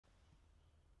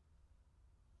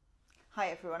Hi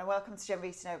everyone and welcome to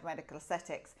Genvita Nova Medical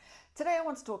Aesthetics. Today I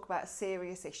want to talk about a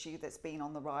serious issue that's been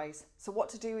on the rise. So what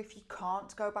to do if you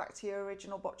can't go back to your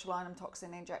original botulinum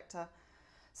toxin injector.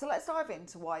 So let's dive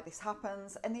into why this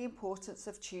happens and the importance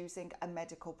of choosing a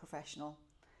medical professional.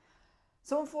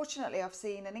 So unfortunately I've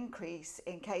seen an increase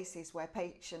in cases where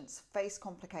patients face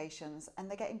complications and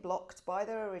they're getting blocked by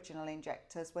their original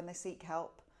injectors when they seek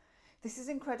help. This is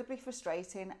incredibly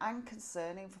frustrating and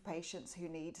concerning for patients who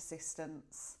need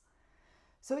assistance.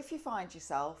 So if you find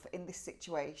yourself in this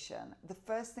situation, the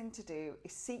first thing to do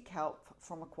is seek help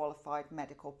from a qualified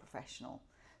medical professional,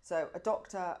 so a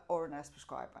doctor or a nurse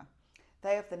prescriber.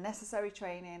 They have the necessary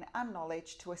training and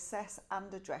knowledge to assess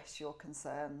and address your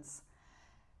concerns.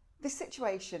 This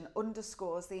situation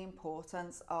underscores the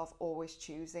importance of always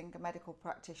choosing a medical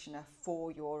practitioner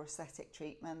for your aesthetic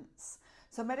treatments.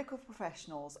 So medical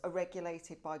professionals are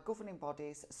regulated by governing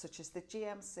bodies such as the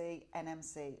GMC,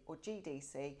 NMC or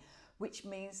GDC, which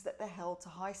means that they're held to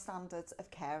high standards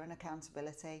of care and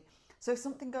accountability. So if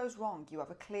something goes wrong, you have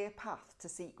a clear path to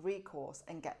seek recourse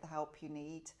and get the help you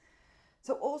need.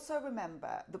 So also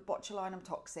remember that botulinum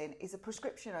toxin is a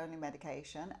prescription-only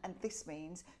medication, and this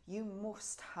means you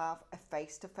must have a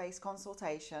face-to-face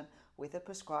consultation with a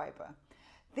prescriber.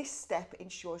 This step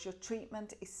ensures your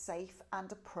treatment is safe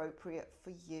and appropriate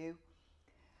for you.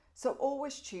 So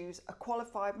always choose a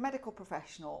qualified medical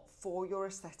professional for your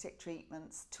aesthetic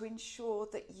treatments to ensure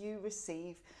that you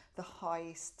receive the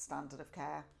highest standard of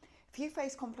care. If you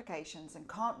face complications and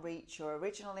can't reach your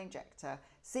original injector,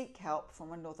 seek help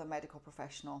from another medical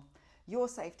professional. Your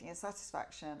safety and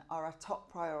satisfaction are our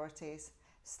top priorities.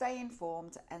 Stay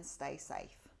informed and stay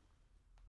safe.